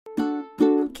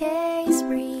case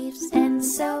briefs, and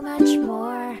so much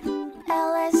more.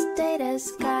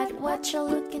 LSData's got what you're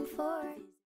looking for.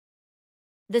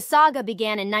 The saga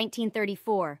began in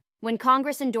 1934, when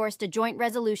Congress endorsed a joint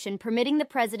resolution permitting the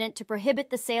president to prohibit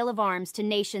the sale of arms to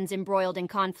nations embroiled in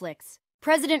conflicts.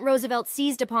 President Roosevelt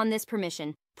seized upon this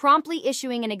permission, promptly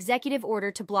issuing an executive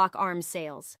order to block arms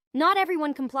sales. Not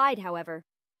everyone complied, however.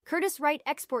 Curtiss-Wright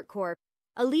Export Corp,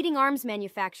 a leading arms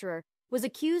manufacturer, was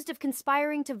accused of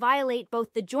conspiring to violate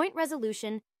both the joint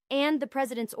resolution and the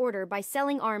president's order by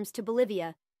selling arms to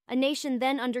Bolivia, a nation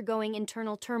then undergoing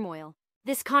internal turmoil.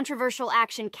 This controversial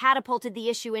action catapulted the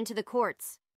issue into the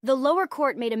courts. The lower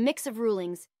court made a mix of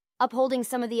rulings, upholding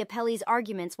some of the appellee's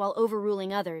arguments while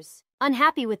overruling others.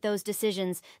 Unhappy with those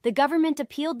decisions, the government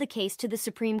appealed the case to the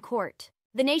Supreme Court.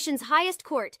 The nation's highest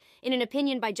court, in an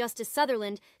opinion by Justice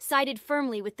Sutherland, sided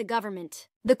firmly with the government.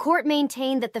 The court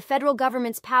maintained that the federal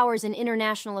government's powers in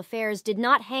international affairs did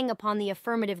not hang upon the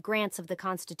affirmative grants of the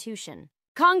Constitution.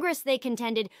 Congress, they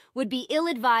contended, would be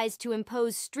ill-advised to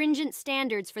impose stringent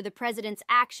standards for the president's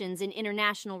actions in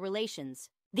international relations.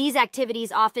 These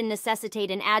activities often necessitate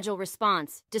an agile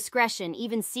response, discretion,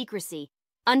 even secrecy,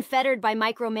 unfettered by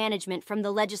micromanagement from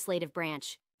the legislative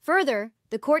branch. Further,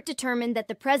 the court determined that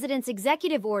the president's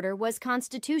executive order was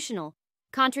constitutional,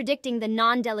 contradicting the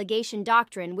non-delegation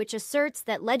doctrine, which asserts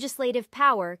that legislative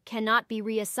power cannot be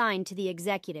reassigned to the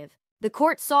executive. The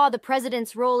court saw the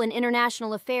president's role in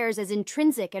international affairs as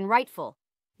intrinsic and rightful,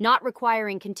 not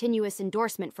requiring continuous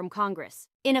endorsement from Congress.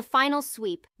 In a final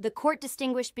sweep, the court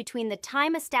distinguished between the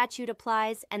time a statute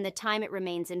applies and the time it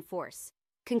remains in force,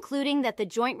 concluding that the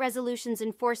joint resolution's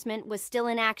enforcement was still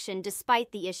in action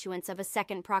despite the issuance of a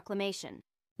second proclamation.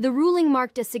 The ruling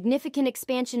marked a significant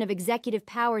expansion of executive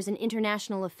powers in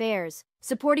international affairs,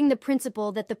 supporting the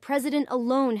principle that the president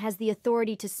alone has the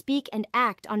authority to speak and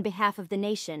act on behalf of the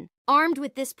nation. Armed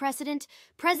with this precedent,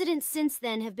 presidents since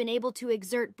then have been able to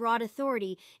exert broad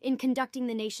authority in conducting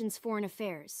the nation's foreign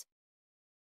affairs.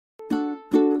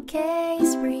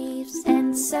 Case briefs,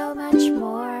 and so much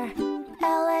more.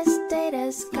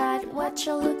 LSData's got what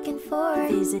you're looking for.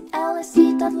 Visit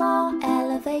lsd.law,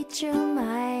 elevate your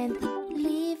mind.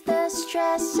 Leave the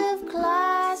stress of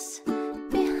class.